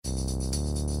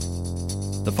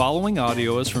The following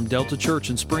audio is from Delta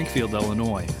Church in Springfield,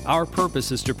 Illinois. Our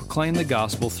purpose is to proclaim the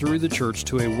gospel through the church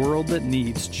to a world that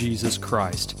needs Jesus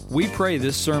Christ. We pray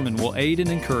this sermon will aid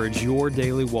and encourage your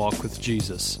daily walk with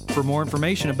Jesus. For more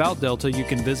information about Delta, you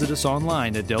can visit us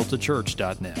online at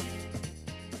deltachurch.net.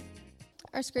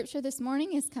 Our scripture this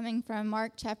morning is coming from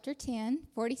Mark chapter 10,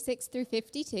 46 through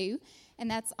 52, and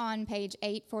that's on page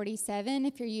 847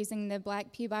 if you're using the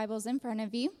Black Pew Bibles in front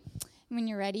of you. When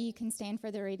you're ready, you can stand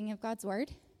for the reading of God's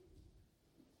Word.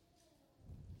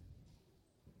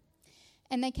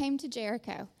 And they came to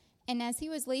Jericho. And as he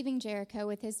was leaving Jericho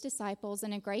with his disciples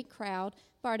and a great crowd,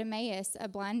 Bartimaeus, a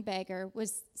blind beggar,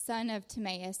 son of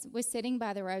Timaeus, was sitting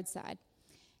by the roadside.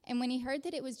 And when he heard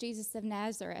that it was Jesus of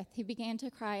Nazareth, he began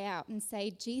to cry out and say,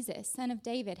 "Jesus, Son of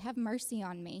David, have mercy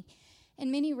on me."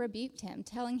 And many rebuked him,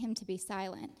 telling him to be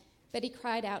silent. But he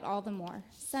cried out all the more,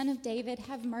 "Son of David,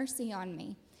 have mercy on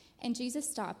me." And Jesus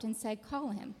stopped and said, "Call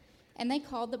him." And they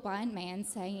called the blind man,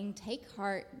 saying, "Take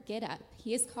heart, get up,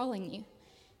 he is calling you."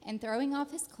 And throwing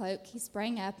off his cloak, he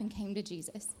sprang up and came to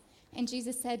Jesus. And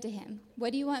Jesus said to him,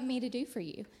 "What do you want me to do for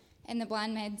you?" And the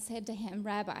blind man said to him,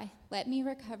 "Rabbi, let me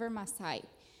recover my sight."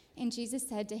 And Jesus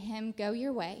said to him, "Go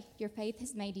your way, your faith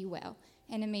has made you well."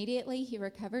 And immediately he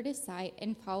recovered his sight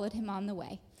and followed him on the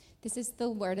way. This is the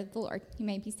word of the Lord. You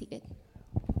may be seated.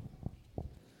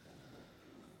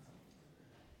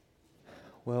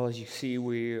 Well, as you see,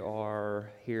 we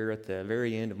are here at the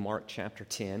very end of Mark chapter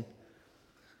 10.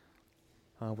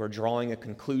 We're drawing a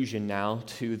conclusion now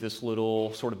to this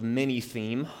little sort of mini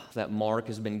theme that Mark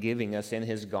has been giving us in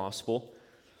his gospel.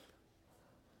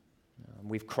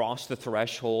 We've crossed the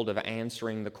threshold of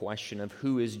answering the question of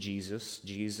who is Jesus.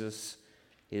 Jesus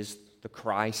is the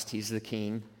Christ. He's the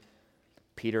King.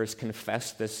 Peter has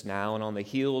confessed this now, and on the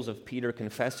heels of Peter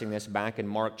confessing this back in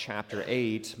Mark chapter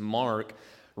 8, Mark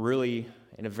really,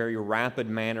 in a very rapid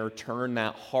manner, turned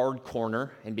that hard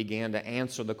corner and began to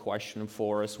answer the question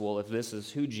for us, well, if this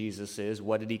is who Jesus is,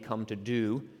 what did he come to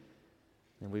do?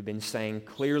 And we've been saying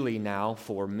clearly now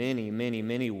for many, many,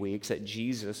 many weeks that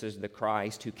Jesus is the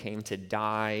Christ who came to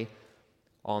die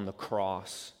on the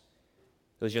cross.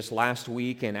 It was just last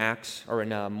week in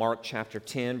Mark chapter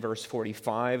 10, verse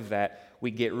 45, that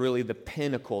we get really the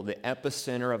pinnacle, the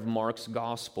epicenter of Mark's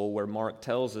gospel, where Mark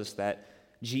tells us that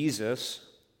Jesus,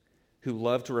 who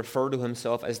loved to refer to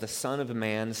himself as the Son of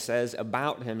Man, says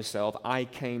about himself, "I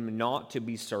came not to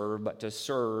be served, but to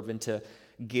serve and to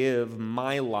give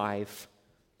my life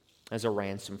as a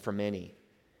ransom for many."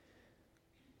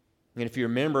 And if you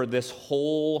remember this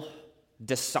whole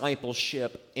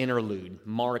discipleship interlude,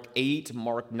 Mark 8,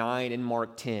 Mark 9, and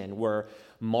Mark 10, where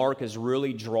Mark is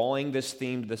really drawing this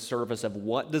theme to the surface of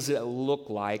what does it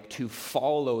look like to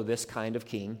follow this kind of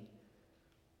king,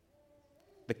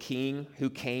 the king who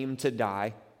came to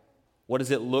die. What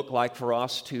does it look like for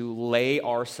us to lay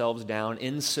ourselves down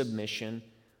in submission,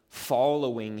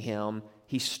 following him?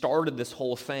 He started this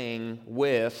whole thing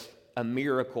with a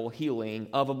miracle healing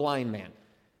of a blind man.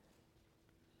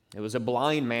 It was a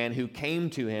blind man who came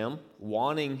to him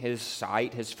wanting his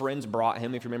sight. His friends brought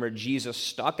him. If you remember, Jesus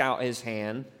stuck out his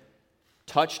hand,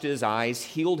 touched his eyes,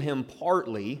 healed him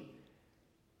partly.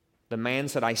 The man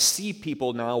said, "I see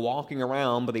people now walking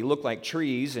around, but they look like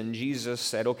trees." And Jesus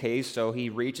said, okay, so he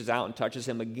reaches out and touches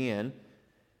him again,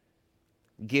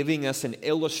 giving us an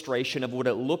illustration of what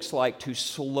it looks like to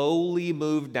slowly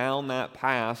move down that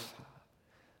path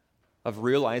of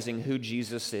realizing who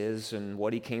Jesus is and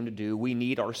what he came to do. We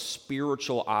need our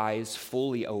spiritual eyes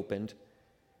fully opened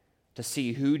to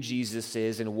see who Jesus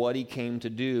is and what he came to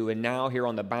do. And now here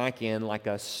on the back end, like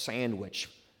a sandwich,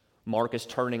 Mark is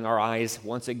turning our eyes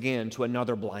once again to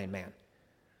another blind man.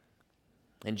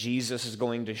 And Jesus is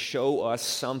going to show us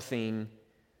something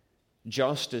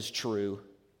just as true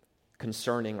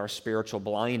concerning our spiritual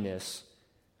blindness,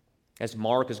 as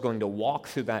Mark is going to walk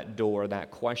through that door,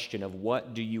 that question of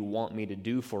what do you want me to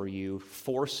do for you,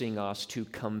 forcing us to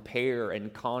compare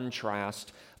and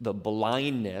contrast the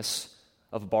blindness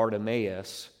of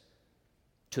Bartimaeus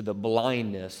to the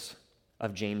blindness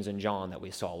of James and John that we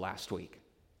saw last week.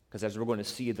 Because as we're going to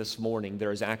see this morning,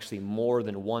 there is actually more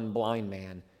than one blind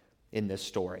man in this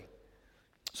story.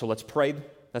 So let's pray.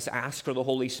 Let's ask for the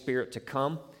Holy Spirit to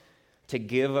come, to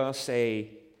give us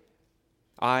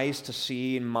eyes to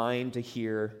see and mind to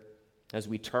hear as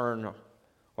we turn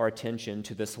our attention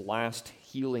to this last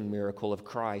healing miracle of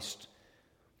Christ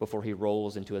before he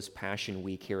rolls into his Passion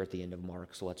Week here at the end of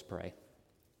Mark. So let's pray.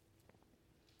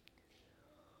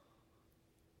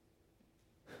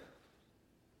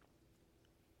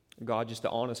 God, just the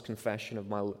honest confession of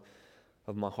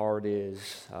my heart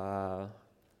is,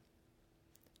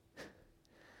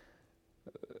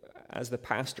 as the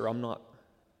pastor, I'm not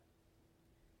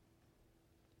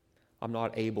I'm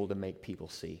not able to make people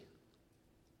see.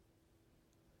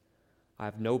 I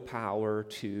have no power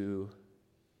to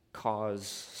cause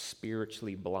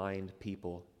spiritually blind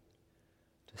people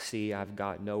to see. I've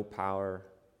got no power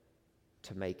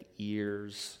to make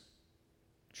ears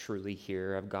truly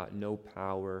hear. I've got no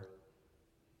power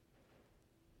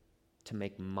to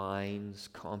make minds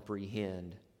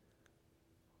comprehend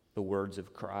the words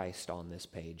of Christ on this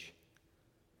page.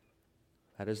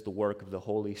 That is the work of the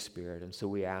Holy Spirit. And so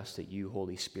we ask that you,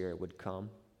 Holy Spirit, would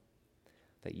come,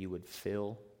 that you would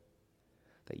fill,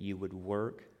 that you would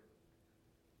work.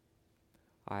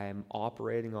 I am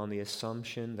operating on the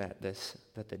assumption that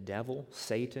the devil,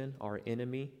 Satan, our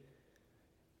enemy,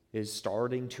 is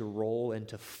starting to roll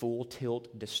into full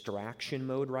tilt distraction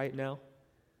mode right now,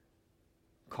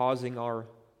 causing our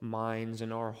minds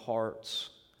and our hearts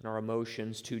and our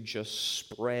emotions to just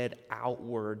spread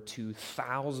outward to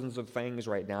thousands of things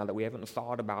right now that we haven't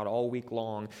thought about all week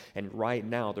long, and right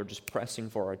now they're just pressing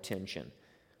for our attention.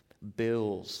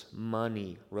 Bills,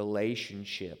 money,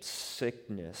 relationships,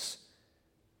 sickness,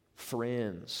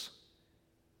 friends,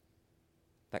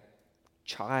 that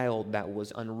child that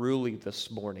was unruly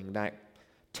this morning, that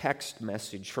text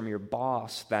message from your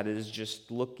boss that is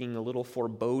just looking a little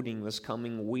foreboding this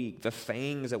coming week, the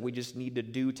things that we just need to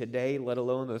do today, let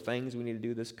alone the things we need to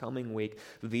do this coming week.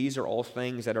 These are all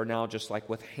things that are now just like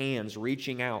with hands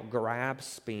reaching out,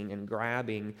 grasping and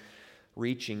grabbing,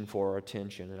 reaching for our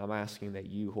attention. And I'm asking that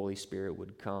you, Holy Spirit,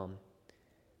 would come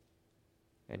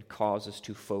and cause us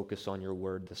to focus on your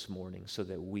word this morning so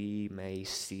that we may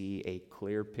see a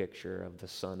clear picture of the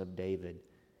Son of David,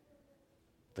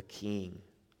 the King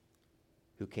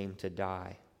who came to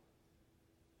die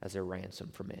as a ransom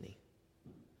for many.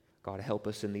 God, help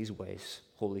us in these ways.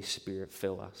 Holy Spirit,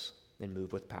 fill us and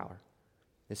move with power.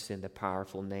 It's in the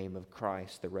powerful name of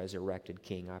Christ, the resurrected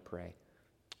King, I pray.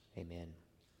 Amen.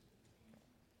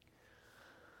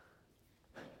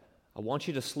 I want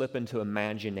you to slip into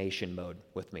imagination mode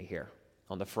with me here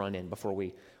on the front end before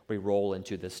we roll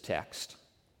into this text.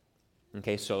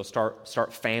 Okay, so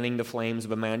start fanning the flames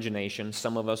of imagination.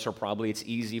 Some of us it's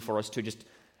easy for us to just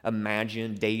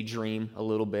imagine, daydream a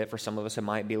little bit. For some of us, it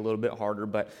might be a little bit harder,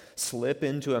 but slip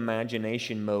into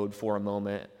imagination mode for a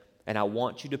moment. And I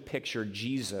want you to picture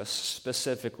Jesus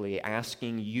specifically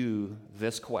asking you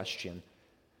this question: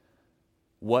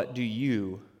 what do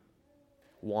you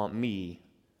want me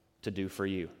to do for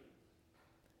you?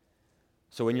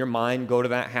 So in your mind, go to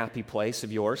that happy place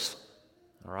of yours.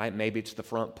 All right, maybe it's the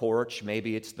front porch,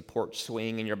 maybe it's the porch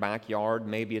swing in your backyard,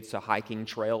 maybe it's a hiking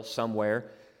trail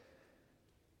somewhere.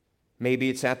 Maybe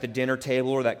it's at the dinner table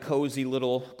or that cozy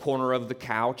little corner of the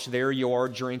couch. There you are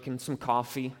drinking some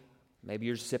coffee. Maybe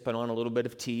you're sipping on a little bit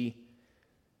of tea.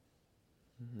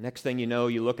 Next thing you know,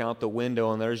 you look out the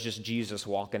window and there's just Jesus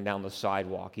walking down the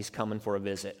sidewalk. He's coming for a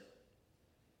visit.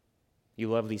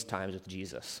 You love these times with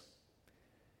Jesus.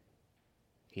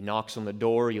 He knocks on the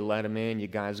door, you let him in, you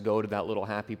guys go to that little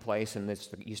happy place, and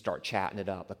you start chatting it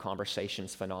up. The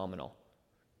conversation's phenomenal.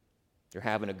 You're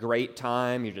having a great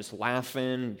time, you're just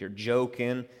laughing, you're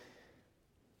joking.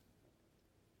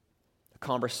 The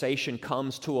conversation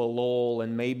comes to a lull,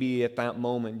 and maybe at that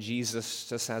moment, Jesus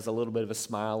just has a little bit of a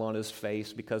smile on his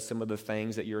face because some of the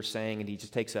things that you're saying, and he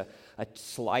just takes a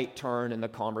slight turn in the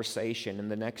conversation,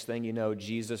 and the next thing you know,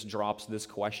 Jesus drops this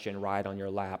question right on your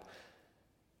lap.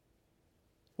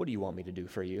 What do you want me to do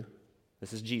for you?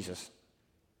 This is Jesus,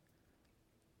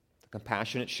 the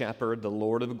compassionate shepherd, the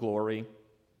Lord of glory,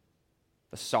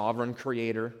 the sovereign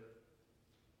creator,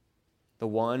 the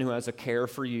one who has a care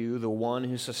for you, the one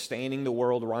who's sustaining the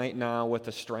world right now with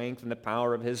the strength and the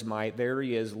power of his might. There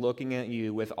he is looking at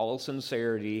you with all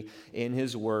sincerity in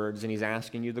his words, and he's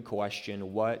asking you the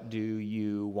question, what do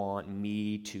you want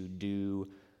me to do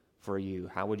for you?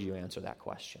 How would you answer that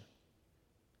question?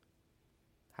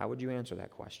 How would you answer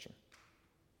that question?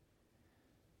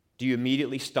 Do you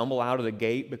immediately stumble out of the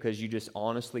gate because you just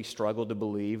honestly struggle to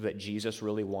believe that Jesus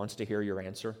really wants to hear your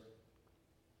answer?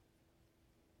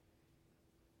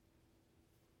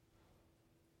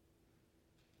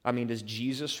 I mean, does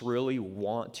Jesus really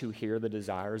want to hear the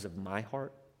desires of my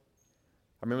heart?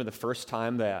 I remember the first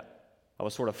time that I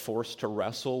was sort of forced to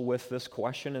wrestle with this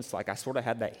question. It's like I sort of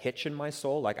had that hitch in my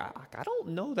soul. Like, I don't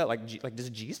know that, like, does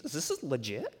Jesus, this is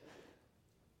legit?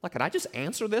 Like, can I just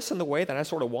answer this in the way that I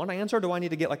sort of want to answer, or do I need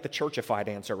to get like the churchified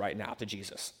answer right now to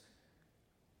Jesus?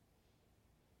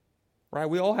 Right?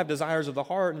 We all have desires of the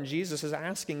heart, and Jesus is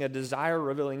asking a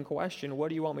desire-revealing question. What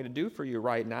do you want me to do for you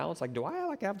right now? It's like, do I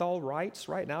like have all rights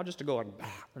right now just to go like, bah,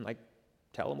 and like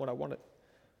tell him what I want?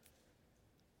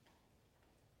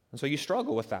 And so you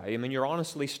struggle with that. I mean, you're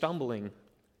honestly stumbling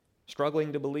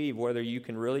Struggling to believe whether you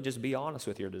can really just be honest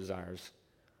with your desires.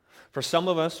 For some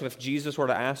of us, if Jesus were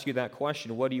to ask you that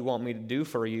question, what do you want me to do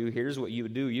for you? Here's what you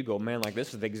would do. You go, man, like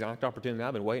this is the exact opportunity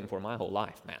I've been waiting for my whole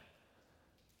life, man.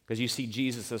 Because you see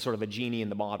Jesus as sort of a genie in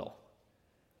the bottle.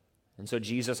 And so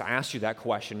Jesus asks you that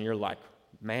question, and you're like,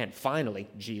 man, finally,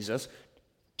 Jesus.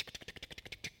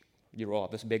 You roll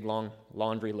out this big, long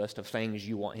laundry list of things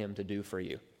you want him to do for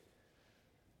you.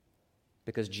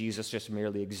 Because Jesus just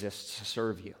merely exists to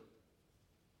serve you.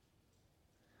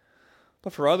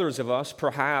 But for others of us,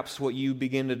 perhaps what you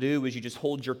begin to do is you just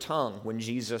hold your tongue when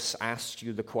Jesus asks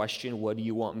you the question, what do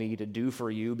you want me to do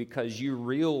for you? Because you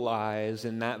realize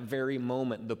in that very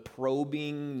moment the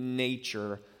probing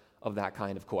nature of that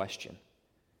kind of question.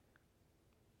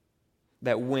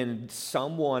 That when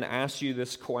someone asks you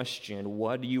this question,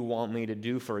 what do you want me to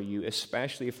do for you,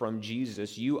 especially from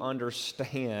Jesus, you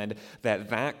understand that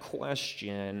that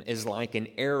question is like an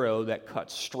arrow that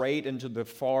cuts straight into the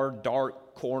far dark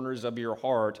corners of your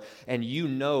heart, and you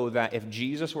know that if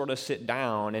Jesus were to sit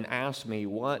down and ask me,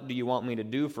 what do you want me to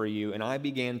do for you, and I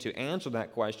began to answer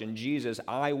that question, Jesus,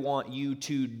 I want you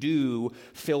to do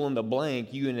fill in the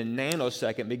blank, you in a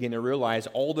nanosecond begin to realize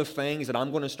all the things that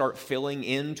I'm going to start filling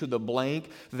into the blank,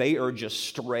 they are just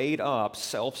straight up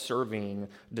self-serving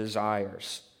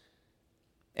desires.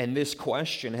 And this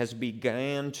question has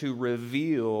begun to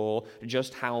reveal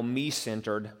just how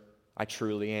me-centered I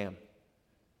truly am.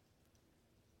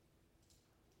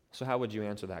 So how would you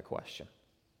answer that question?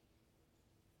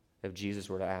 If Jesus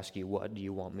were to ask you, what do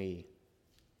you want me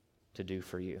to do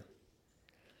for you?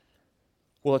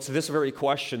 Well, it's this very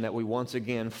question that we once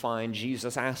again find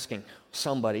Jesus asking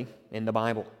somebody in the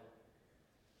Bible.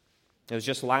 It was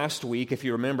just last week, if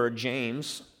you remember,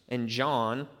 James and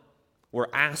John were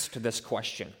asked this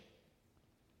question.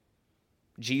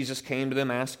 Jesus came to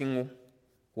them asking,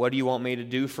 what do you want me to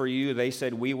do for you? They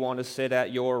said, we want to sit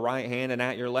at your right hand and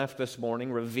at your left this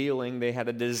morning, revealing they had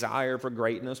a desire for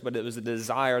greatness, but it was a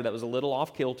desire that was a little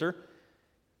off kilter.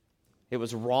 It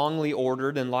was wrongly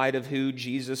ordered in light of who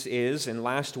Jesus is. And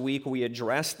last week we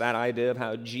addressed that idea of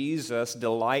how Jesus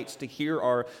delights to hear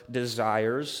our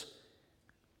desires.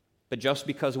 But just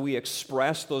because we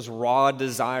express those raw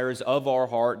desires of our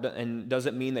heart, and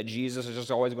doesn't mean that Jesus is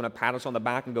just always going to pat us on the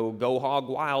back and go hog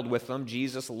wild with them.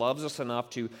 Jesus loves us enough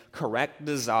to correct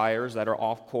desires that are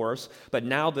off course. But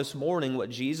now this morning, what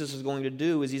Jesus is going to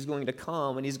do is he's going to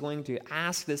come and he's going to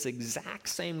ask this exact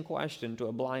same question to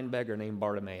a blind beggar named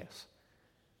Bartimaeus.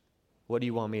 What do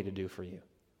you want me to do for you?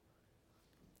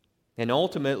 And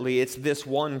ultimately, it's this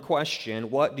one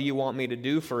question, what do you want me to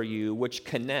do for you, which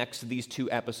connects these two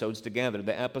episodes together.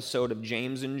 The episode of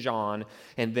James and John,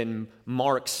 and then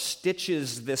Mark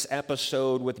stitches this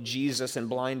episode with Jesus and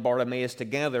blind Bartimaeus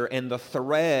together, and the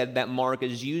thread that Mark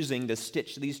is using to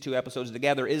stitch these two episodes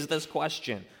together is this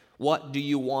question, what do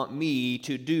you want me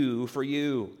to do for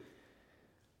you?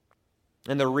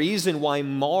 And the reason why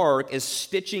Mark is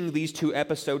stitching these two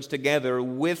episodes together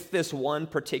with this one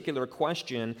particular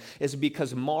question is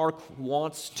because Mark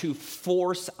wants to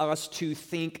force us to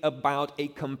think about a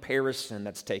comparison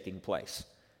that's taking place.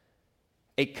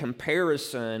 A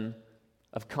comparison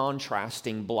of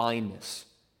contrasting blindness.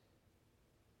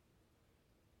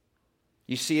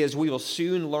 You see, as we will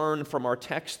soon learn from our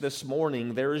text this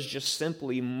morning, there is just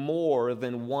simply more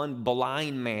than one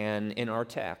blind man in our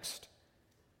text.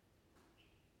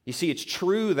 You see, it's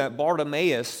true that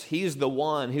Bartimaeus, he's the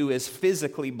one who is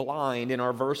physically blind in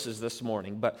our verses this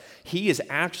morning, but he is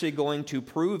actually going to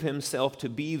prove himself to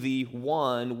be the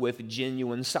one with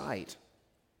genuine sight.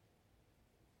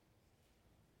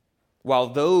 While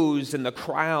those in the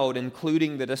crowd,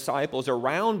 including the disciples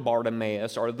around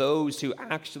Bartimaeus, are those who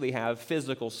actually have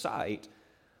physical sight,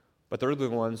 but they're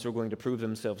the ones who are going to prove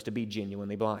themselves to be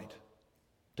genuinely blind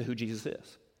to who Jesus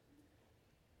is.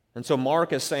 And so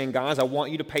Mark is saying, guys, I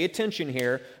want you to pay attention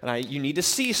here, and you need to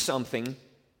see something.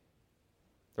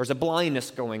 There's a blindness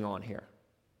going on here.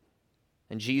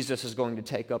 And Jesus is going to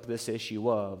take up this issue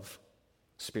of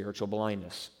spiritual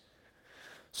blindness.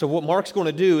 So what Mark's going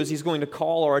to do is he's going to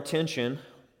call our attention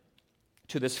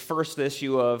to this first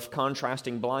issue of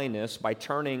contrasting blindness by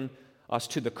turning us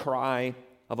to the cry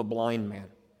of a blind man.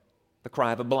 The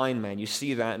cry of a blind man. You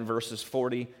see that in verses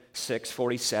 46,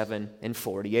 47, and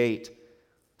 48.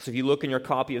 So if you look in your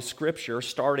copy of Scripture,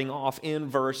 starting off in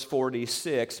verse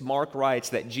 46, Mark writes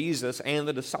that Jesus and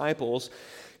the disciples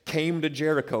came to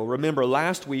Jericho. Remember,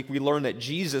 last week we learned that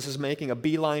Jesus is making a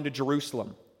beeline to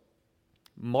Jerusalem.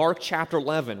 Mark chapter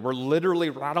 11, we're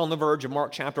literally right on the verge of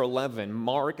Mark chapter 11.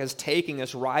 Mark is taking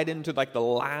us right into like the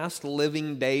last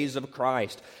living days of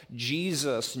Christ.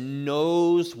 Jesus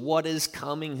knows what is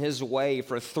coming his way.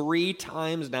 For 3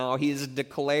 times now, he has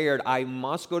declared, I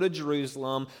must go to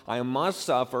Jerusalem, I must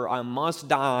suffer, I must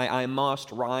die, I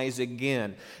must rise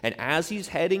again. And as he's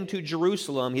heading to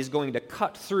Jerusalem, he's going to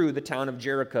cut through the town of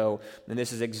Jericho, and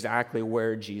this is exactly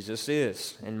where Jesus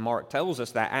is. And Mark tells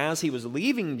us that as he was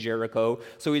leaving Jericho,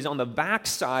 so he's on the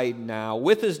backside now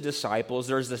with his disciples.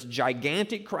 There's this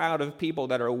gigantic crowd of people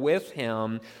that are with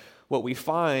him. What we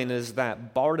find is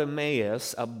that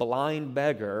Bartimaeus, a blind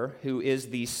beggar who is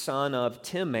the son of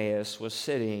Timaeus, was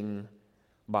sitting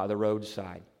by the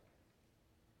roadside.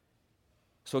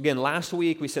 So again, last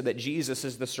week we said that Jesus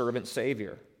is the servant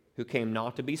Savior, who came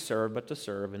not to be served, but to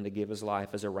serve and to give his life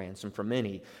as a ransom for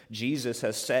many. Jesus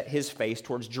has set his face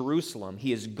towards Jerusalem.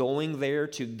 He is going there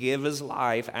to give his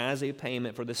life as a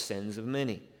payment for the sins of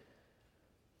many.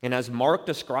 And as Mark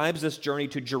describes this journey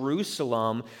to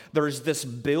Jerusalem, there's this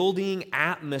building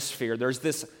atmosphere. There's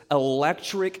this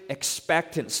electric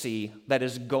expectancy that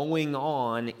is going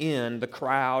on in the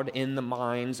crowd, in the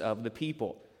minds of the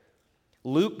people.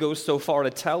 Luke goes so far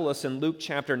to tell us in Luke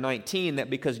chapter 19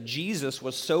 that because Jesus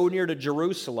was so near to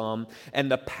Jerusalem and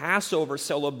the Passover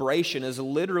celebration is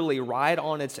literally right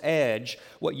on its edge,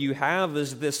 what you have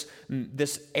is this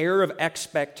air of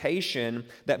expectation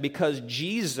that because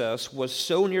Jesus was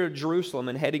so near to Jerusalem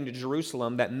and heading to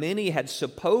Jerusalem, that many had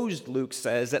supposed, Luke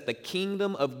says, that the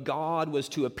kingdom of God was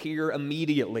to appear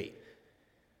immediately.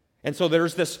 And so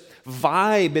there's this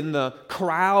vibe in the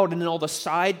crowd and in all the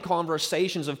side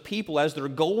conversations of people as they're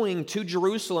going to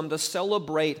Jerusalem to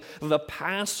celebrate the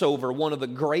Passover, one of the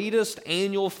greatest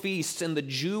annual feasts in the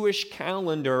Jewish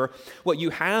calendar. What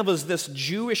you have is this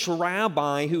Jewish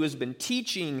rabbi who has been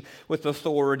teaching with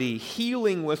authority,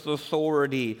 healing with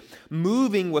authority,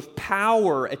 moving with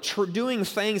power, doing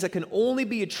things that can only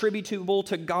be attributable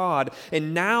to God.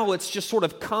 And now it's just sort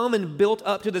of come and built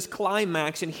up to this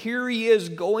climax, and here he is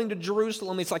going to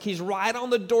Jerusalem. It's like he's right on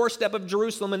the doorstep of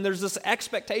Jerusalem, and there's this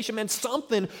expectation, man,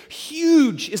 something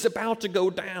huge is about to go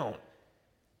down.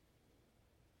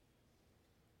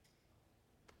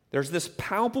 There's this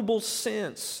palpable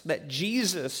sense that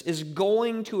Jesus is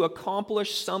going to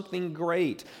accomplish something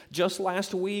great. Just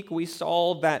last week, we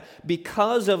saw that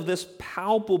because of this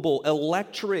palpable,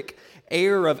 electric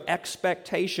air of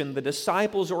expectation, the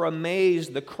disciples are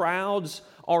amazed, the crowds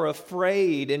are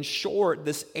afraid. In short,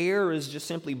 this air is just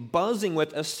simply buzzing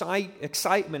with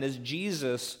excitement as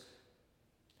Jesus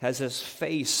has his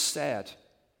face set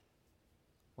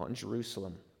on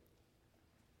Jerusalem.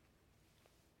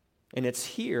 And it's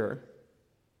here,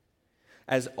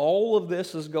 as all of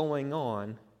this is going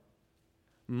on,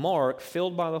 Mark,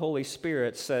 filled by the Holy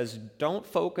Spirit, says, don't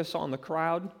focus on the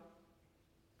crowd.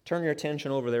 Turn your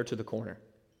attention over there to the corner.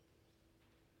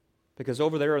 Because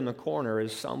over there in the corner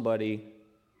is somebody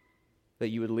that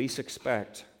you would least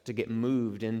expect to get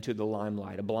moved into the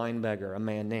limelight, a blind beggar, a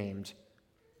man named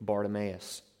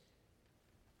Bartimaeus.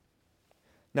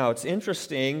 Now, it's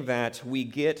interesting that we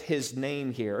get his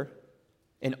name here.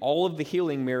 In all of the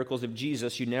healing miracles of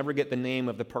Jesus, you never get the name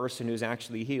of the person who's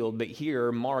actually healed, but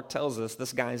here Mark tells us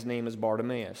this guy's name is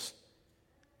Bartimaeus.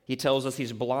 He tells us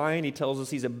he's blind, he tells us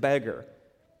he's a beggar.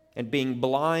 And being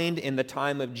blind in the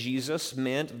time of Jesus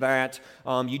meant that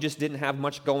you just didn't have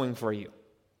much going for you.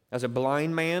 As a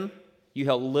blind man, you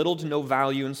held little to no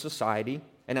value in society,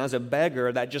 and as a beggar,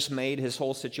 that just made his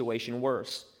whole situation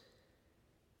worse.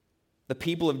 The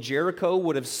people of Jericho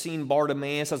would have seen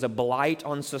Bartimaeus as a blight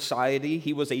on society.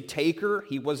 He was a taker,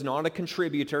 he was not a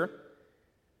contributor.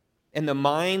 In the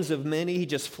minds of many, he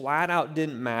just flat out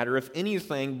didn't matter. If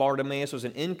anything, Bartimaeus was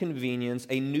an inconvenience,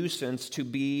 a nuisance to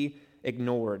be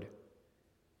ignored.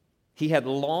 He had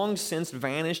long since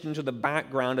vanished into the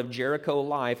background of Jericho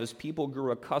life as people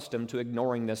grew accustomed to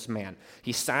ignoring this man.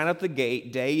 He sat at the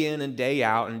gate day in and day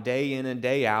out and day in and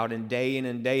day out and day in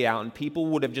and day out, and people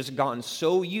would have just gotten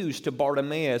so used to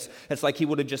Bartimaeus, it's like he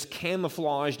would have just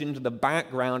camouflaged into the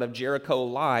background of Jericho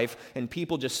life, and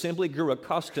people just simply grew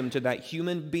accustomed to that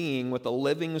human being with a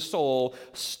living soul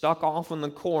stuck off in the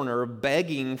corner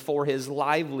begging for his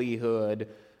livelihood,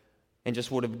 and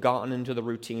just would have gotten into the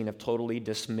routine of totally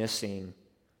dismissing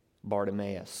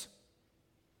Bartimaeus.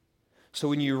 So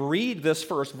when you read this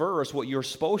first verse, what you're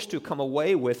supposed to come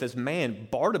away with is, man,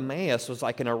 Bartimaeus was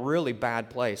like in a really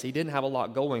bad place. He didn't have a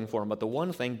lot going for him, but the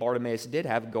one thing Bartimaeus did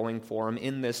have going for him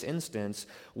in this instance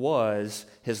was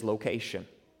his location.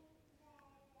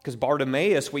 Because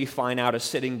Bartimaeus, we find out, is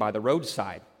sitting by the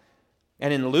roadside.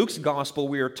 And in Luke's gospel,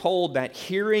 we are told that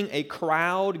hearing a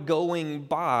crowd going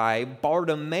by,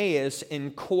 Bartimaeus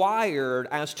inquired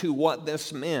as to what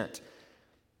this meant.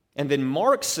 And then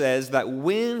Mark says that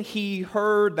when he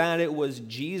heard that it was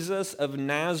Jesus of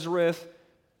Nazareth,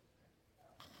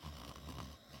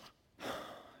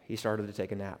 he started to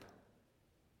take a nap.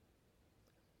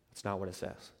 That's not what it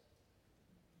says.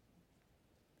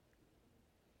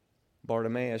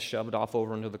 Bartimaeus, shoved off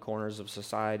over into the corners of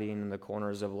society and in the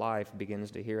corners of life,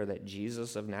 begins to hear that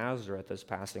Jesus of Nazareth is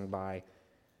passing by,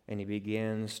 and he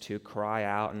begins to cry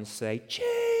out and say,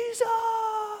 Jesus,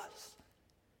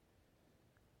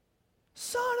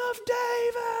 Son of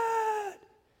David,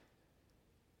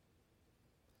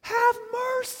 have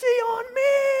mercy on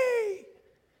me.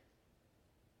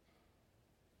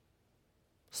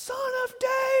 Son of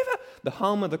David. The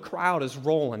hum of the crowd is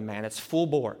rolling, man. It's full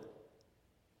bore.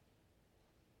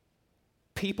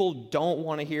 People don't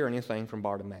want to hear anything from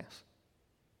Bartimaeus.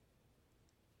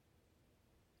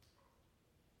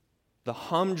 The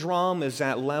humdrum is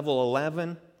at level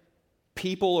 11.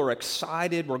 People are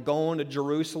excited. We're going to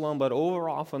Jerusalem, but over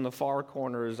off in the far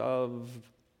corners of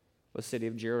the city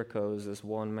of Jericho is this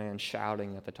one man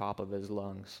shouting at the top of his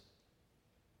lungs.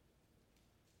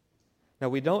 Now,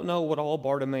 we don't know what all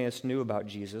Bartimaeus knew about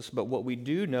Jesus, but what we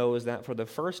do know is that for the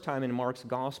first time in Mark's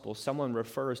gospel, someone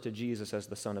refers to Jesus as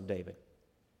the Son of David.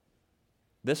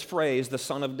 This phrase, the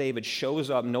Son of David,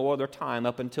 shows up no other time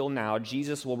up until now.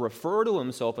 Jesus will refer to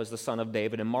himself as the Son of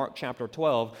David in Mark chapter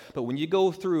 12, but when you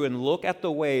go through and look at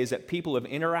the ways that people have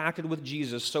interacted with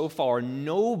Jesus so far,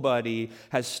 nobody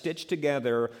has stitched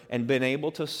together and been able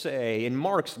to say in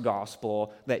Mark's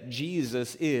gospel that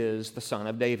Jesus is the Son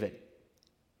of David.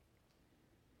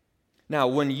 Now,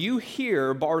 when you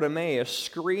hear Bartimaeus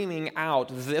screaming out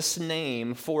this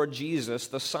name for Jesus,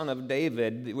 the Son of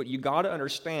David, what you got to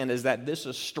understand is that this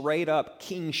is straight up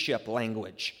kingship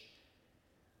language.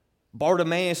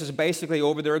 Bartimaeus is basically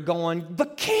over there going, "The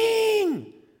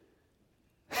King!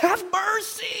 Have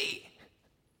mercy!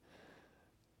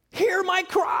 Hear my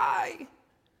cry!"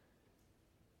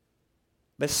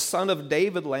 The Son of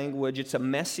David language, it's a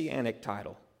messianic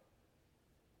title.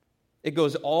 It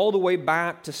goes all the way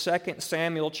back to 2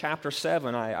 Samuel chapter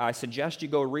 7. I suggest you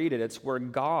go read it. It's where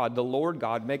God, the Lord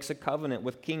God, makes a covenant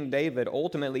with King David,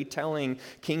 ultimately telling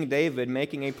King David,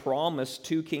 making a promise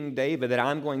to King David that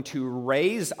I'm going to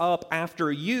raise up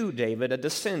after you, David, a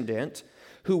descendant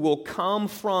who will come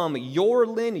from your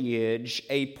lineage,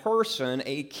 a person,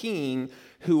 a king,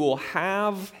 who will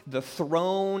have the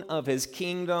throne of his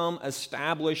kingdom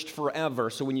established forever.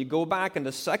 So when you go back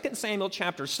into 2 Samuel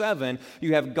chapter 7,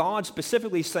 you have God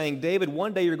specifically saying, David,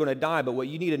 one day you're going to die, but what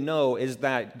you need to know is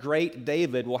that great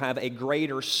David will have a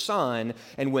greater son,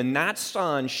 and when that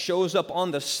son shows up on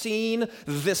the scene,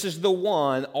 this is the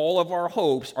one all of our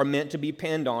hopes are meant to be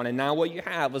pinned on. And now what you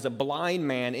have is a blind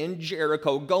man in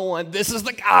Jericho going, this is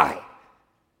the guy.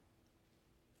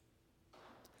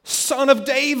 Son of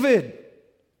David.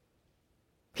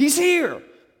 He's here.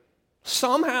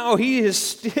 Somehow he is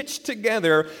stitched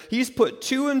together. He's put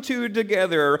two and two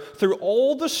together through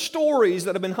all the stories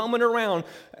that have been humming around.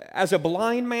 As a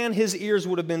blind man, his ears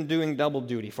would have been doing double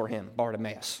duty for him,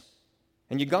 Bartimaeus.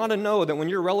 And you got to know that when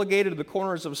you're relegated to the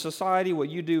corners of society, what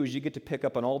you do is you get to pick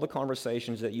up on all the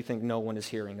conversations that you think no one is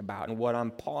hearing about. And what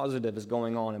I'm positive is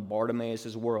going on in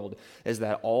Bartimaeus' world is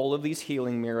that all of these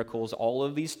healing miracles, all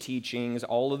of these teachings,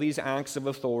 all of these acts of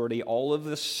authority, all of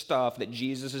this stuff that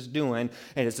Jesus is doing,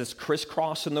 and it's this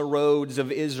crisscrossing the roads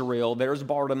of Israel, there's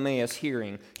Bartimaeus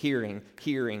hearing.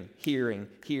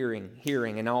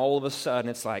 And all of a sudden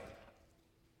it's like,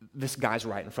 this guy's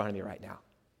right in front of me right now.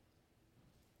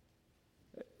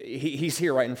 He's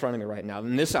here right in front of me right now.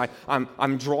 And this,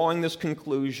 I'm drawing this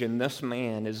conclusion. This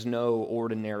man is no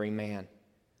ordinary man.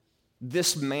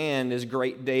 This man is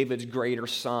great David's greater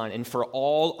son. And for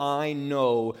all I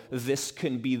know, this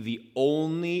can be the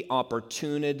only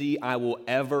opportunity I will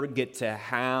ever get to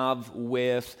have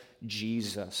with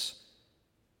Jesus.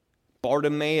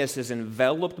 Bartimaeus is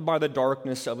enveloped by the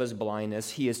darkness of his blindness.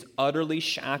 He is utterly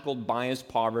shackled by his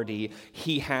poverty.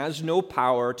 He has no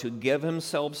power to give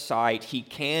himself sight. He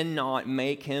cannot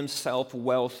make himself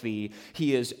wealthy.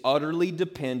 He is utterly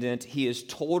dependent. He is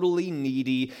totally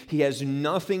needy. He has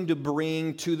nothing to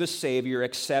bring to the Savior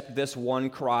except this one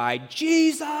cry,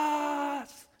 Jesus,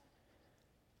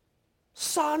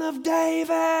 Son of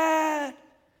David,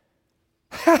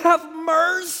 have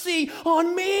mercy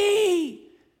on me.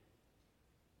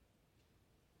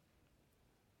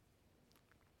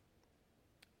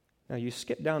 Now, you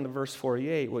skip down to verse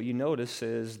 48, what you notice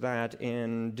is that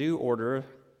in due order,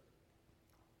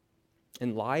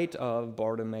 in light of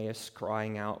Bartimaeus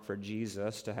crying out for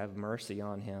Jesus to have mercy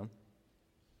on him,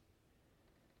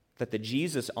 that the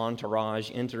Jesus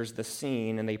entourage enters the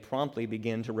scene and they promptly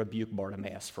begin to rebuke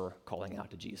Bartimaeus for calling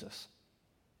out to Jesus.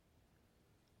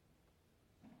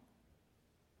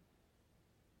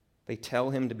 They tell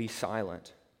him to be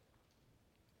silent.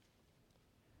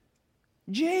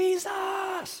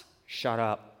 Jesus! Shut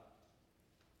up.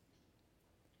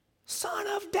 Son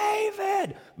of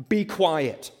David! Be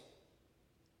quiet.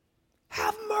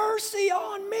 Have mercy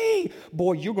on me.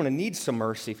 Boy, you're going to need some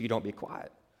mercy if you don't be quiet.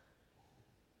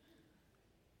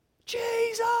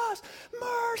 Jesus,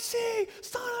 mercy,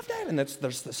 Son of David. And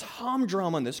there's this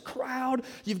humdrum in this crowd.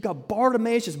 You've got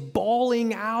Bartimaeus just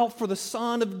bawling out for the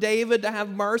Son of David to have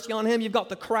mercy on him. You've got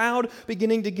the crowd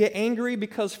beginning to get angry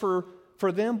because for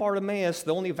them, Bartimaeus,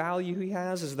 the only value he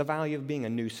has is the value of being a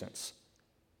nuisance.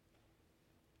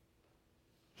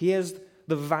 He has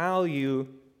the value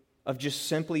of just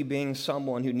simply being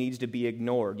someone who needs to be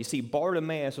ignored. You see,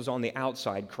 Bartimaeus was on the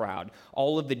outside crowd.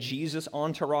 All of the Jesus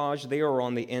entourage, they were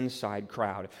on the inside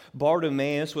crowd.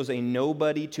 Bartimaeus was a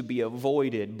nobody to be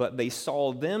avoided, but they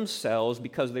saw themselves,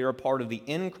 because they were part of the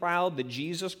in crowd, the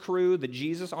Jesus crew, the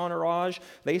Jesus entourage,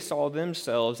 they saw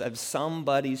themselves as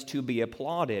somebodies to be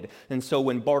applauded. And so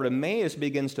when Bartimaeus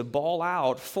begins to bawl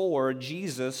out for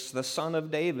Jesus, the Son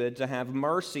of David, to have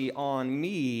mercy on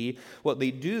me, what they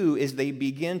do is they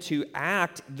begin to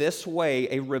act this way,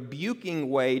 a rebuking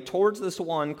way towards this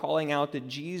one calling out to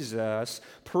Jesus,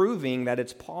 proving that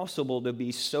it's possible to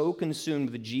be so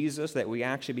consumed with Jesus that we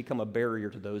actually become a barrier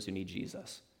to those who need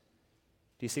Jesus.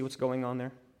 Do you see what's going on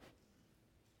there?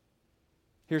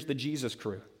 Here's the Jesus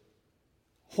crew.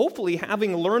 Hopefully,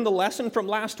 having learned the lesson from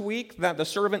last week that the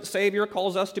servant Savior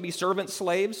calls us to be servant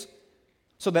slaves,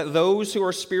 so that those who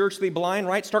are spiritually blind,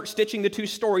 right, start stitching the two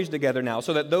stories together now,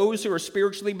 so that those who are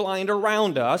spiritually blind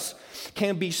around us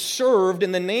can be served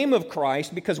in the name of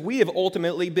Christ, because we have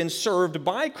ultimately been served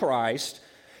by Christ,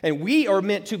 and we are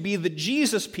meant to be the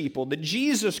Jesus people, the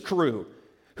Jesus crew,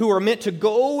 who are meant to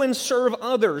go and serve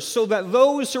others, so that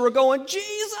those who are going,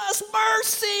 Jesus,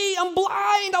 mercy, I'm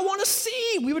blind, I want to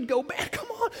see, we would go, man,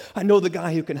 come on, I know the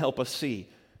guy who can help us see.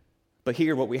 But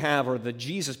here what we have are the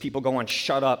Jesus people going,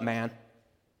 shut up, man.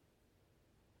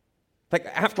 Like,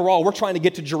 after all, we're trying to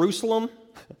get to Jerusalem.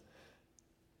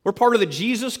 We're part of the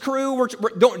Jesus crew.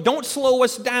 Don't slow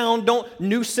us down. Don't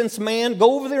nuisance man.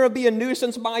 Go over there and be a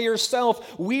nuisance by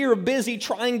yourself. We are busy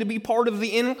trying to be part of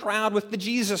the in crowd with the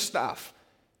Jesus stuff.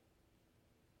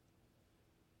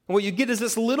 And what you get is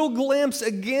this little glimpse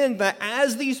again that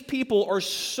as these people are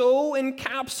so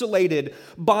encapsulated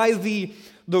by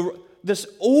this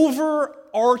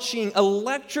overarching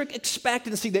electric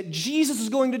expectancy that Jesus is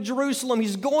going to Jerusalem,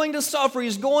 he's going to suffer,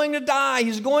 he's going to die,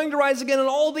 he's going to rise again, and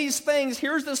all these things.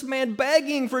 Here's this man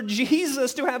begging for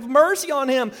Jesus to have mercy on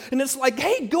him. And it's like,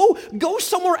 hey, go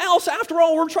somewhere else. After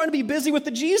all, we're trying to be busy with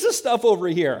the Jesus stuff over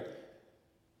here.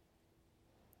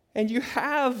 And you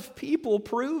have people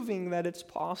proving that it's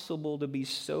possible to be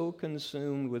so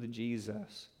consumed with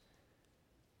Jesus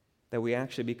that we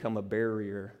actually become a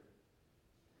barrier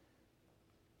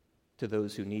to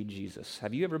those who need Jesus.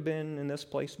 Have you ever been in this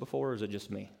place before, or is it just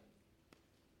me?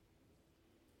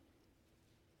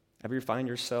 Ever find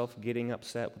yourself getting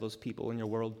upset with those people in your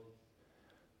world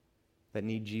that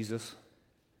need Jesus?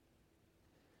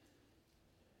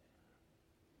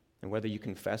 And whether you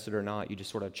confess it or not, you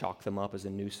just sort of chalk them up as a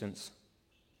nuisance.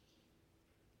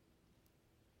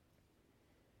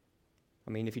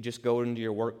 I mean, if you just go into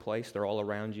your workplace, they're all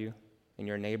around you. In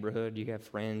your neighborhood, you have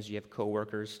friends, you have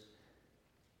coworkers,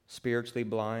 spiritually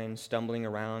blind, stumbling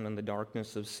around in the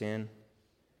darkness of sin.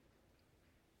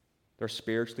 They're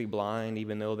spiritually blind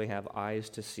even though they have eyes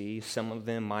to see. Some of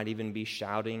them might even be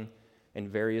shouting in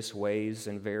various ways,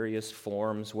 in various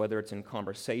forms, whether it's in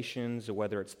conversations or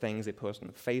whether it's things they post on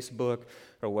Facebook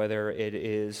or whether it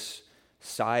is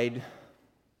side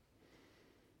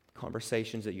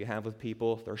conversations that you have with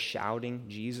people. They're shouting,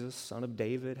 Jesus, Son of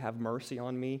David, have mercy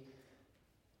on me.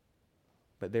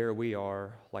 But there we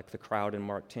are, like the crowd in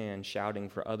Mark 10, shouting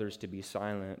for others to be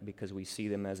silent because we see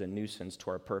them as a nuisance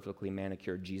to our perfectly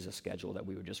manicured Jesus schedule that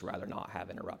we would just rather not have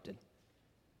interrupted.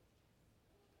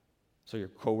 So your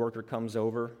coworker comes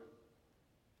over,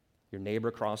 your neighbor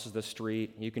crosses the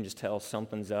street, you can just tell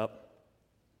something's up.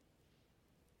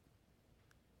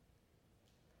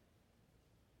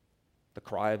 The The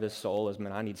cry of his soul is,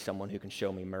 man, I need someone who can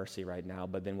show me mercy right now.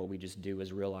 But then what we just do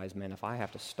is realize, man, if I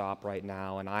have to stop right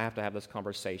now and I have to have this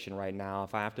conversation right now,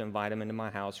 if I have to invite him into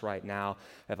my house right now,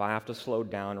 if I have to slow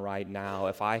down right now,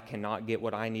 if I cannot get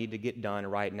what I need to get done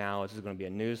right now, this is going to be a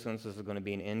nuisance, this is going to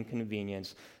be an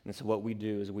inconvenience. And so what we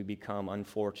do is we become,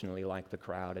 unfortunately, like the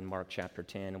crowd in Mark chapter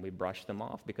 10, and we brush them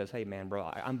off because, hey, man, bro,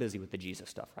 I'm busy with the Jesus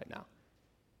stuff right now.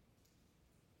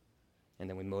 And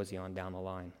then we mosey on down the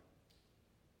line.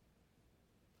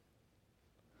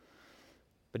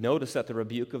 But notice that the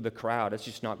rebuke of the crowd is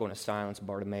just not going to silence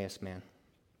Bartimaeus, man.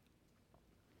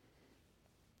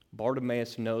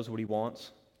 Bartimaeus knows what he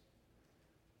wants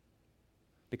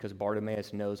because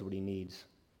Bartimaeus knows what he needs.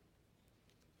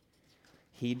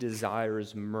 He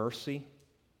desires mercy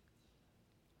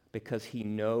because he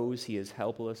knows he is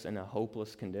helpless in a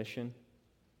hopeless condition.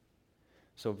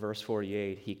 So verse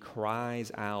 48, he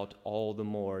cries out all the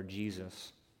more,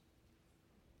 Jesus,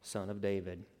 Son of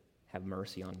David, have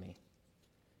mercy on me.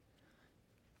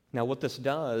 Now, what this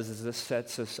does is this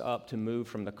sets us up to move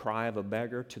from the cry of a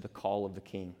beggar to the call of the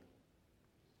king.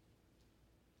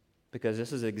 Because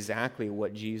this is exactly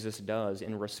what Jesus does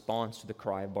in response to the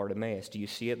cry of Bartimaeus. Do you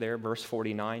see it there? Verse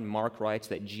 49, Mark writes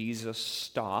that Jesus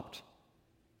stopped,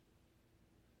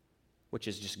 which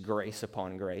is just grace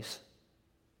upon grace.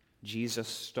 Jesus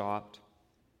stopped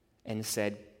and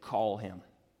said, call him.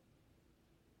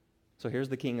 So here's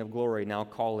the King of Glory now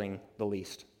calling the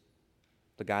least.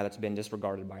 The guy that's been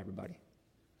disregarded by everybody.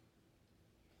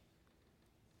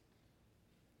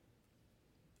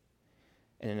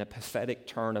 And in a pathetic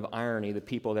turn of irony, the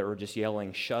people that were just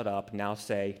yelling, shut up, now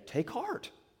say, take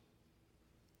heart.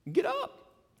 Get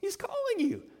up. He's calling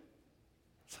you.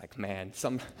 It's like, man,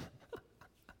 sometimes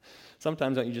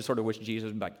don't you just sort of wish Jesus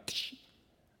would be like, tsh,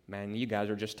 man, you guys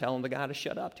were just telling the guy to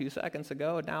shut up 2 seconds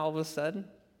ago, and now all of a sudden,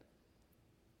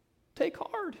 take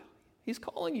heart. He's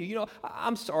calling you. You know,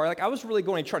 I'm sorry. Like, I was really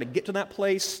going to try to get to that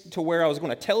place to where I was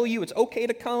going to tell you it's okay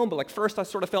to come, but like first I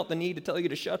sort of felt the need to tell you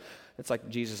to shut. It's like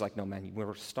Jesus is like, no, man, you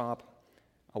never stop.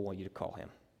 I want you to call him.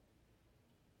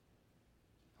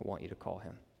 I want you to call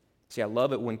him. See, I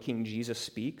love it when King Jesus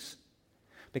speaks,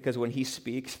 because when he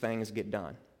speaks, things get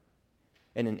done.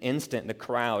 In an instant, the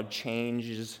crowd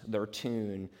changes their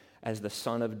tune as the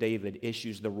Son of David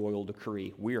issues the royal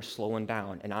decree. We are slowing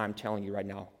down, and I'm telling you right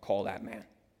now, call that man.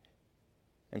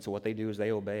 And so what they do is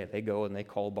they obey it. They go and they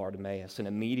call Bartimaeus. And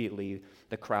immediately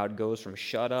the crowd goes from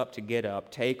shut up to get up.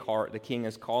 Take heart, the king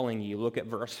is calling you. Look at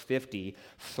verse 50.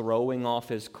 Throwing off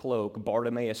his cloak,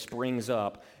 Bartimaeus springs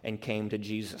up and came to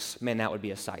Jesus. Man, that would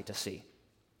be a sight to see.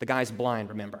 The guy's blind,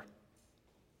 remember.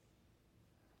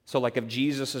 So like if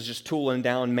Jesus is just tooling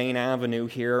down Main Avenue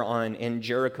here in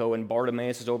Jericho and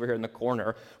Bartimaeus is over here in the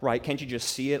corner, right? Can't you just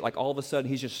see it? Like all of a sudden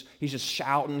he's just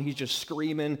shouting, he's just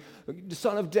screaming,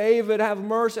 Son of David, have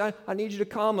mercy, I need you to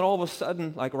come. And all of a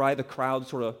sudden, like right, the crowd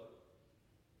sort of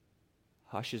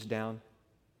hushes down.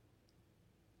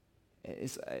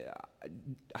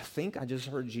 I think I just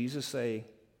heard Jesus say,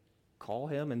 call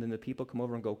him, and then the people come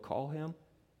over and go, call him.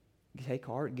 Take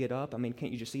heart, get up. I mean,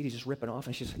 can't you just see it? He's just ripping off,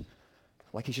 and she's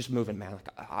like he's just moving, man. Like,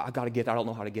 I got to get there. I don't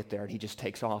know how to get there. And he just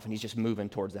takes off, and he's just moving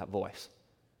towards that voice.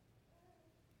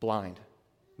 Blind.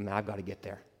 Man, I've got to get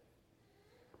there.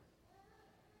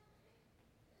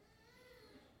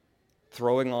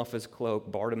 Throwing off his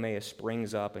cloak, Bartimaeus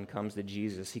springs up and comes to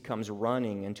Jesus. He comes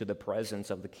running into the presence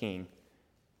of the king.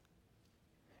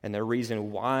 And the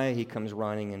reason why he comes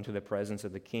running into the presence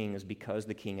of the king is because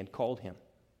the king had called him.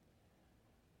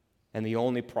 And the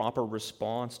only proper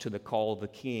response to the call of the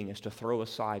king is to throw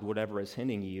aside whatever is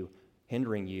hindering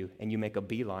you, and you make a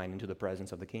beeline into the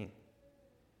presence of the king.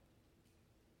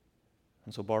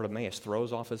 And so Bartimaeus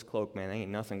throws off his cloak. Man,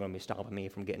 ain't nothing going to be stopping me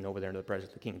from getting over there to the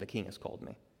presence of the king. The king has called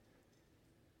me.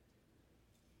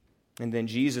 And then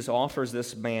Jesus offers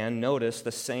this man, notice,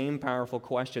 the same powerful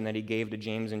question that he gave to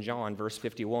James and John. Verse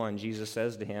 51, Jesus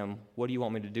says to him, what do you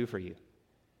want me to do for you?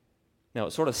 Now,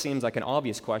 it sort of seems like an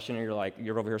obvious question, and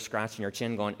you're over here scratching your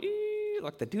chin going,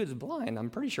 look, the dude's blind. I'm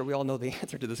pretty sure we all know the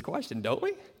answer to this question, don't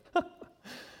we? But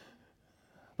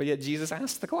yet Jesus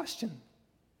asks the question.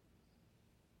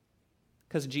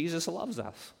 Because Jesus loves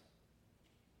us.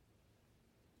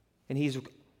 And he's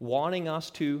wanting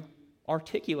us to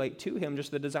articulate to him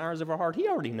just the desires of our heart. He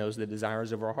already knows the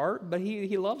desires of our heart, but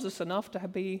he loves us enough to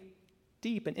be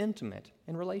deep and intimate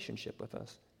in relationship with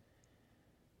us.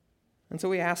 And so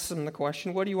he asks him the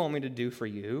question, what do you want me to do for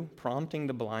you? Prompting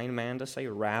the blind man to say,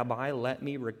 Rabbi, let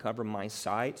me recover my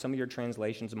sight. Some of your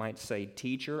translations might say,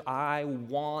 Teacher, I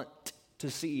want to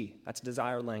see. That's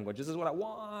desire language. This is what I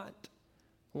want.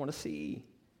 I want to see.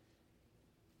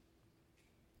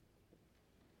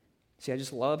 See, I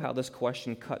just love how this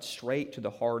question cuts straight to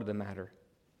the heart of the matter.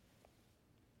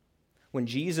 When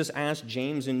Jesus asked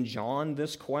James and John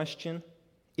this question,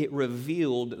 it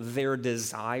revealed their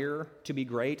desire to be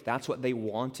great. That's what they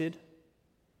wanted.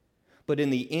 But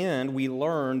in the end, we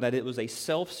learned that it was a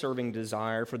self-serving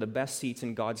desire for the best seats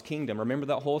in God's kingdom. Remember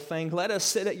that whole thing? Let us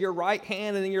sit at your right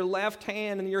hand and in your left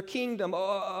hand in your kingdom.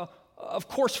 Of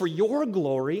course, for your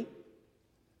glory.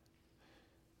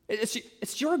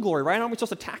 It's your glory, right? Aren't we supposed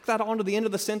to tack that on to the end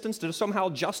of the sentence to somehow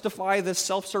justify this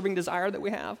self-serving desire that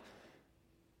we have?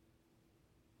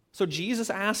 So Jesus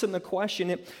asked him the question.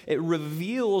 It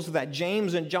reveals that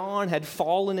James and John had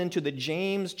fallen into the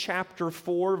James chapter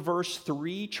 4 verse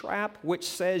 3 trap, which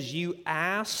says you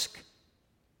ask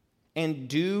and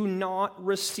do not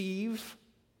receive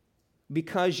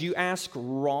because you ask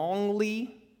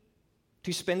wrongly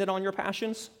to spend it on your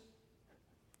passions.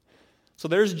 So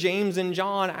there's James and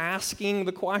John asking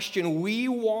the question, we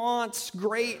want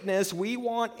greatness, we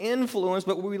want influence,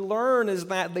 but what we learn is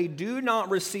that they do not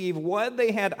receive what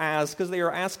they had asked because they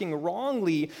are asking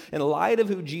wrongly in light of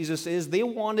who Jesus is. They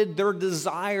wanted their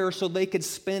desire so they could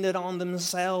spend it on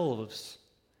themselves.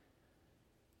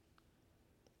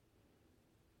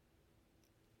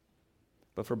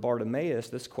 But for Bartimaeus,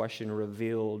 this question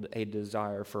revealed a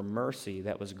desire for mercy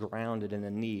that was grounded in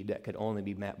a need that could only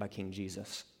be met by King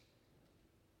Jesus.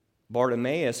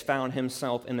 Bartimaeus found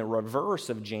himself in the reverse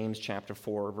of James chapter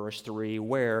 4, verse 3,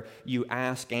 where you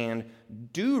ask and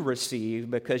do receive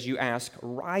because you ask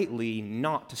rightly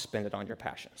not to spend it on your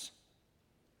passions.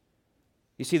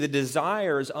 You see, the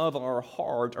desires of our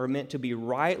heart are meant to be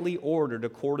rightly ordered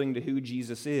according to who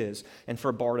Jesus is. And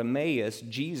for Bartimaeus,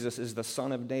 Jesus is the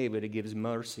Son of David who gives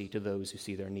mercy to those who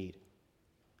see their need.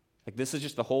 Like, this is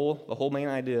just the whole main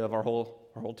idea of our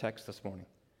whole text this morning.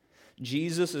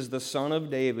 Jesus is the Son of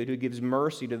David who gives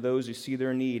mercy to those who see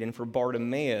their need. And for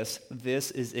Bartimaeus, this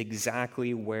is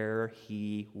exactly where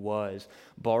he was.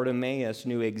 Bartimaeus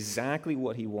knew exactly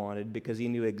what he wanted because he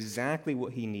knew exactly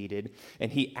what he needed.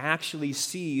 And he actually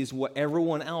sees what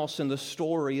everyone else in the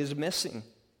story is missing.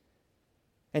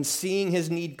 And seeing his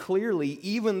need clearly,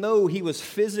 even though he was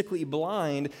physically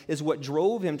blind, is what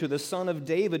drove him to the Son of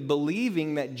David,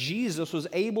 believing that Jesus was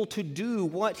able to do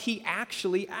what he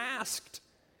actually asked.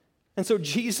 And so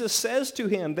Jesus says to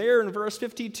him there in verse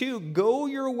 52, go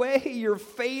your way, your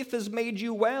faith has made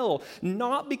you well.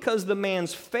 Not because the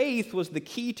man's faith was the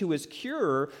key to his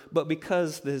cure, but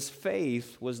because his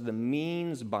faith was the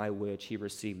means by which he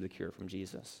received the cure from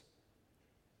Jesus.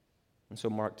 And so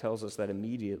Mark tells us that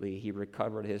immediately he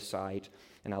recovered his sight,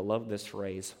 and I love this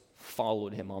phrase,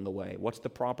 followed him on the way. What's the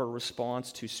proper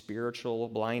response to spiritual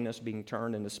blindness being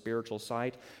turned into spiritual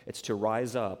sight? It's to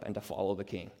rise up and to follow the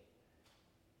King.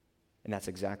 And that's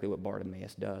exactly what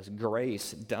Bartimaeus does.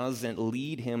 Grace doesn't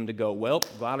lead him to go, well,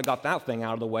 glad I got that thing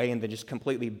out of the way, and then just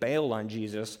completely bail on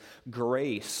Jesus.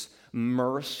 Grace,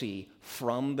 mercy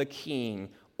from the King,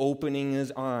 opening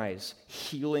his eyes,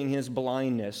 healing his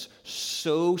blindness,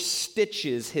 so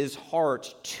stitches his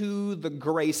heart to the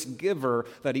grace giver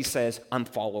that he says, I'm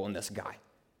following this guy.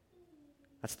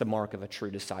 That's the mark of a true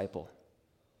disciple.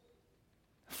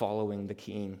 Following the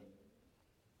King,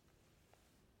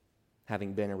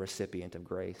 having been a recipient of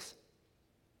grace.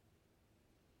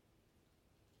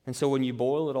 And so when you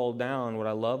boil it all down, what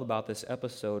I love about this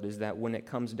episode is that when it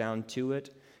comes down to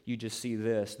it, you just see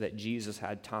this, that Jesus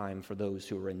had time for those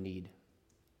who were in need.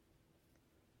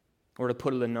 Or to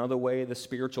put it another way, the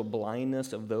spiritual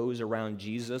blindness of those around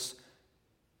Jesus,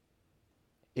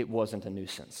 it wasn't a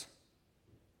nuisance.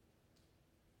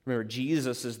 Remember,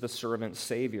 Jesus is the servant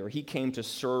Savior. He came to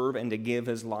serve and to give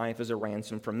his life as a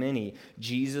ransom for many.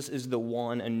 Jesus is the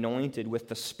one anointed with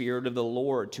the Spirit of the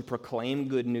Lord to proclaim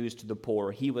good news to the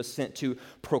poor. He was sent to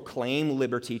proclaim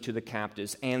liberty to the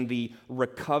captives and the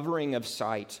recovering of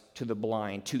sight to the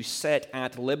blind, to set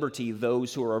at liberty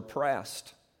those who are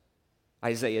oppressed.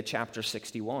 Isaiah chapter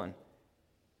 61.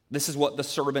 This is what the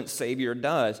servant Savior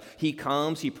does. He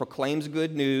comes, he proclaims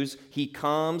good news. He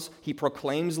comes, he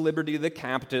proclaims liberty to the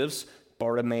captives.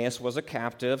 Bartimaeus was a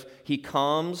captive. He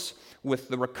comes with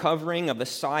the recovering of the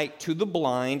sight to the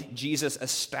blind. Jesus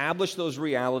established those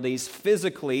realities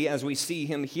physically as we see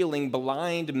him healing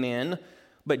blind men.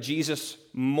 But Jesus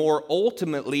more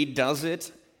ultimately does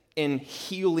it in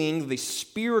healing the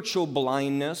spiritual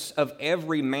blindness of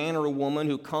every man or woman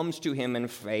who comes to him in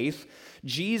faith.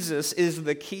 Jesus is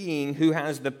the King who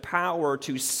has the power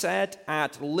to set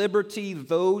at liberty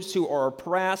those who are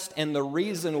oppressed, and the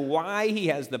reason why he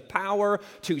has the power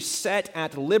to set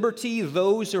at liberty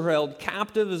those who are held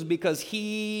captive is because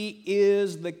he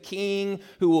is the King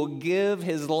who will give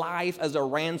his life as a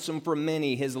ransom for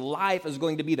many. His life is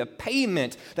going to be the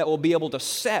payment that will be able to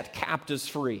set captives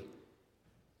free.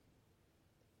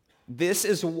 This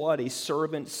is what a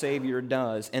servant Savior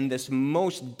does, and this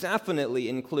most definitely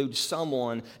includes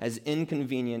someone as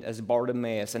inconvenient as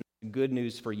Bartimaeus. And good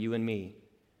news for you and me,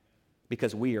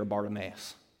 because we are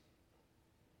Bartimaeus.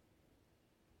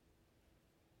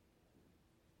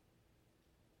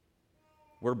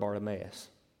 We're Bartimaeus.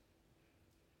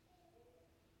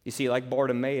 You see, like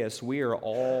Bartimaeus, we are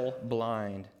all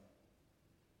blind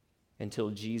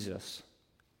until Jesus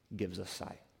gives us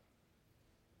sight.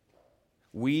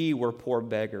 We were poor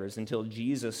beggars until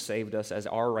Jesus saved us as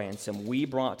our ransom. We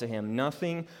brought to him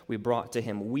nothing. We brought to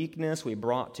him weakness. We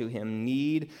brought to him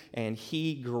need. And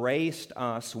he graced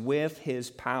us with his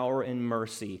power and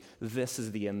mercy. This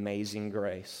is the amazing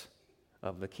grace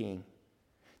of the King.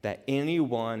 That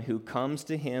anyone who comes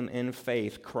to him in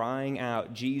faith, crying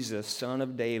out, Jesus, Son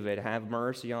of David, have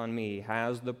mercy on me,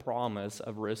 has the promise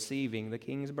of receiving the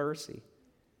King's mercy.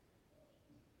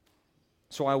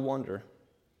 So I wonder,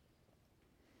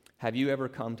 have you ever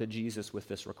come to Jesus with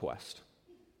this request?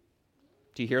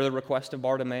 Do you hear the request of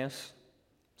Bartimaeus?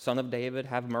 Son of David,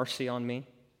 have mercy on me.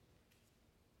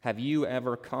 Have you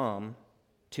ever come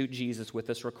to Jesus with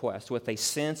this request, with a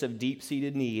sense of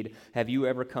deep-seated need? Have you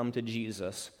ever come to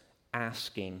Jesus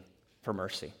asking for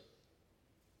mercy?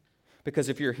 Because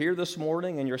if you're here this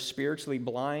morning and you're spiritually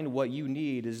blind, what you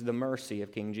need is the mercy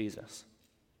of King Jesus.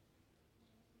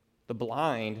 The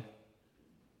blind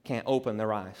can't open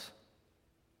their eyes.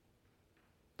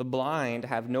 The blind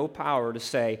have no power to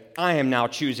say, I am now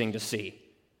choosing to see.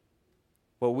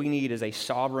 What we need is a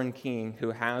sovereign King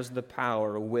who has the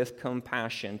power with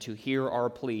compassion to hear our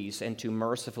pleas and to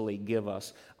mercifully give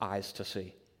us eyes to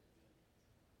see.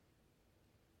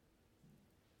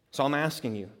 So I'm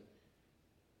asking you,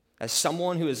 as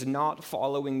someone who is not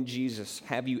following Jesus,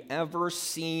 have you ever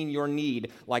seen your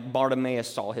need like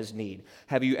Bartimaeus saw his need?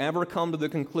 Have you ever come to the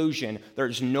conclusion,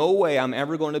 there's no way I'm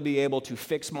ever going to be able to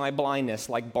fix my blindness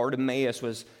like Bartimaeus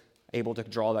was able to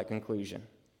draw that conclusion?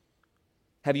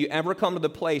 Have you ever come to the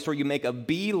place where you make a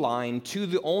beeline to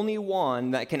the only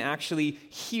one that can actually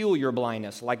heal your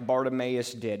blindness, like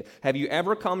Bartimaeus did? Have you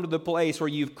ever come to the place where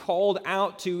you've called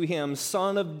out to him,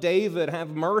 Son of David,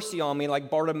 have mercy on me, like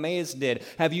Bartimaeus did?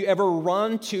 Have you ever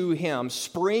run to him,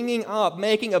 springing up,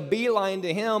 making a beeline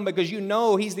to him because you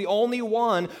know he's the only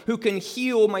one who can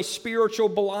heal my spiritual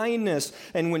blindness?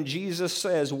 And when Jesus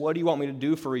says, what do you want me to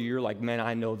do for you? You're like, man,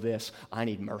 I know this. I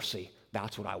need mercy.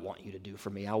 That's what I want you to do for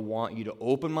me. I want you to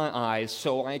open my eyes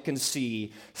so I can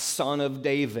see, Son of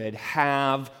David,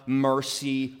 have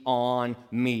mercy on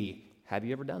me. Have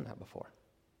you ever done that before?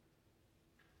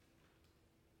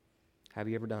 Have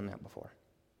you ever done that before?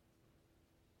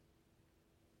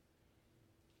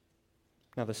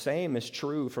 Now, the same is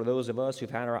true for those of us who've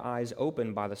had our eyes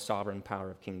opened by the sovereign power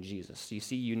of King Jesus. You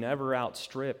see, you never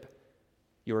outstrip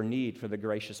your need for the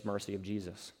gracious mercy of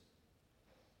Jesus.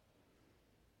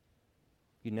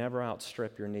 You never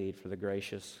outstrip your need for the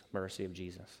gracious mercy of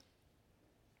Jesus.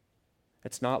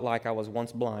 It's not like I was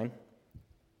once blind.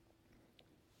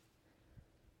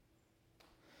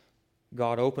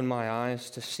 God opened my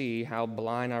eyes to see how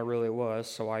blind I really was,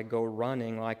 so I go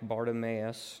running like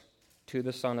Bartimaeus to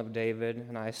the Son of David,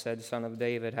 and I said, Son of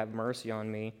David, have mercy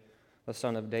on me. The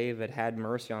Son of David had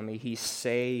mercy on me. He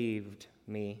saved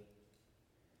me.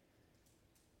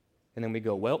 And then we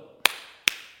go, well,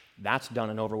 that's done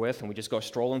and over with, and we just go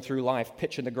strolling through life,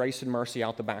 pitching the grace and mercy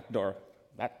out the back door.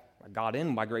 I got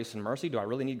in by grace and mercy. Do I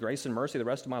really need grace and mercy the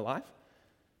rest of my life?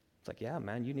 It's like, yeah,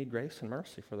 man, you need grace and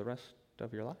mercy for the rest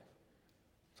of your life.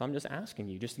 So I'm just asking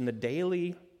you, just in the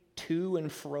daily to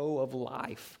and fro of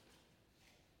life,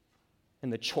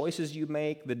 and the choices you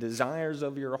make, the desires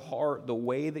of your heart, the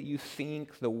way that you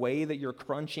think, the way that you're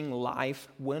crunching life,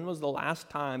 when was the last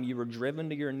time you were driven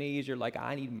to your knees? You're like,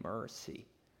 I need mercy.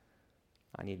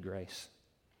 I need grace.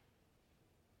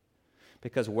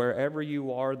 Because wherever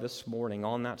you are this morning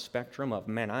on that spectrum of,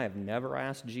 man, I have never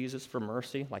asked Jesus for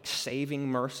mercy, like saving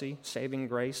mercy, saving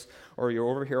grace, or you're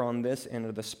over here on this end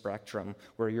of the spectrum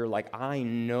where you're like, I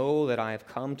know that I have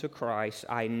come to Christ.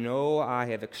 I know I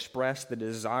have expressed the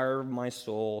desire of my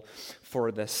soul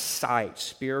for the sight,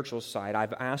 spiritual sight.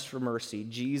 I've asked for mercy.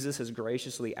 Jesus has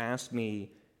graciously asked me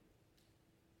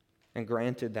and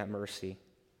granted that mercy.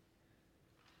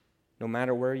 no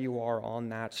matter where you are on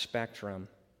that spectrum,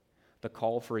 the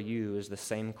call for you is the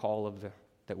same call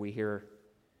that we hear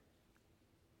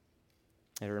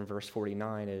there in verse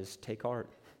 49 is take heart.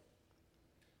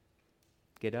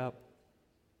 Get up.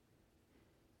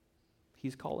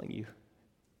 He's calling you.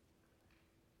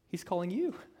 He's calling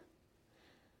you.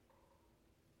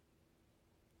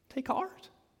 Take heart.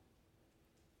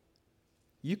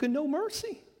 You can know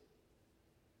mercy.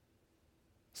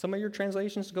 Some of your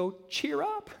translations go, cheer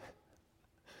up.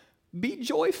 Be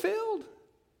joy-filled.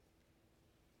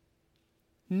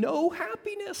 Know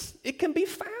happiness. It can be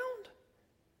found.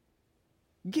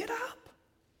 Get up.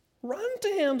 Run to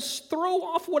him. Throw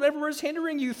off whatever is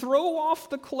hindering you. Throw off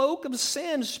the cloak of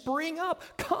sin. Spring up.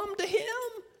 Come to him.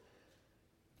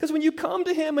 Because when you come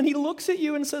to him and he looks at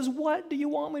you and says, what do you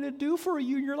want me to do for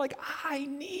you? And you're like, I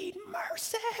need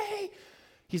mercy.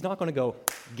 He's not going to go,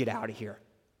 get out of here.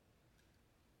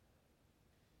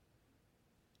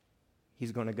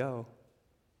 He's going to go,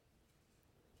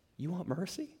 you want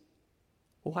mercy?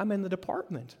 Well, I'm in the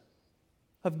department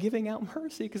of giving out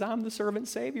mercy because I'm the servant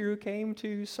Savior who came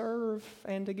to serve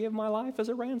and to give my life as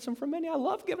a ransom for many. I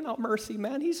love giving out mercy,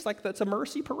 man. He's like, that's a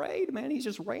mercy parade, man. He's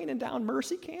just raining down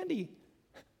mercy candy.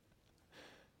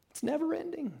 It's never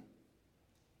ending.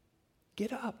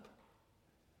 Get up.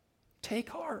 Take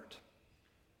heart.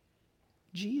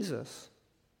 Jesus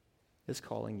is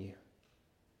calling you.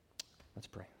 Let's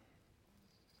pray.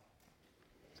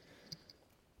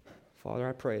 Father,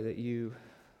 I pray that you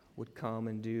would come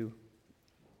and do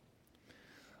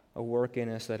a work in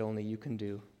us that only you can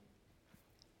do.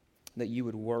 That you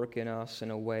would work in us in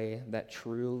a way that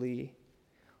truly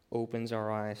opens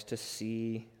our eyes to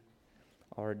see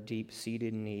our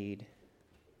deep-seated need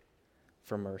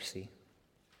for mercy.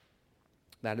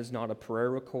 That is not a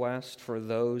prayer request for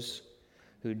those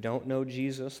who don't know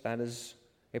Jesus. That is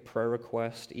a prayer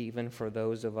request even for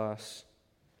those of us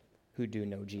who do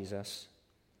know Jesus.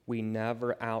 We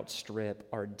never outstrip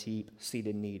our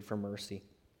deep-seated need for mercy.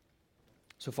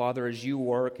 So, Father, as you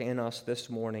work in us this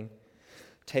morning,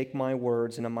 take my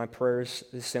words, and my prayers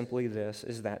is simply this,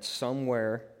 is that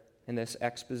somewhere in this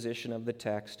exposition of the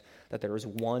text, that there is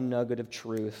one nugget of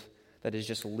truth that is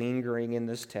just lingering in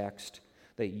this text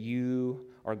that you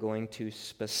are going to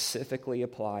specifically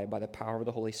apply by the power of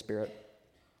the Holy Spirit.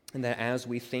 And that as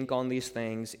we think on these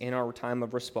things in our time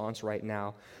of response right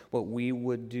now, what we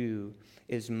would do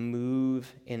is move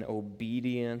in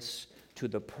obedience to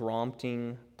the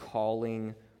prompting,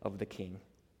 calling of the King.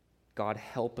 God,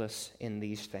 help us in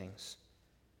these things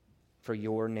for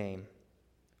your name,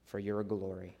 for your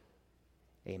glory.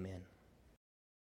 Amen.